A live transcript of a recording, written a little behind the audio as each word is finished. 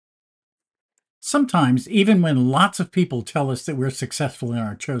Sometimes, even when lots of people tell us that we're successful in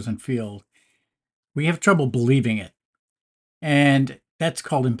our chosen field, we have trouble believing it. And that's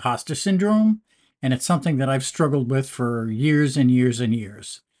called imposter syndrome. And it's something that I've struggled with for years and years and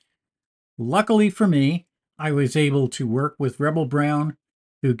years. Luckily for me, I was able to work with Rebel Brown,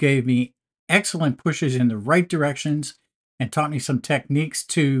 who gave me excellent pushes in the right directions and taught me some techniques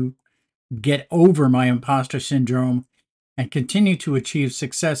to get over my imposter syndrome and continue to achieve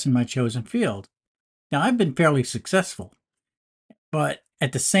success in my chosen field. Now, I've been fairly successful, but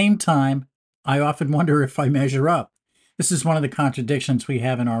at the same time, I often wonder if I measure up. This is one of the contradictions we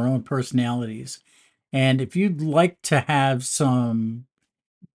have in our own personalities. And if you'd like to have some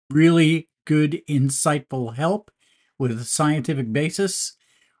really good, insightful help with a scientific basis,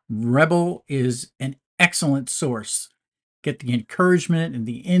 Rebel is an excellent source. Get the encouragement and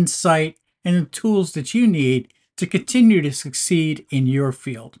the insight and the tools that you need to continue to succeed in your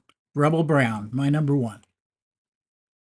field. Rebel Brown, my number one.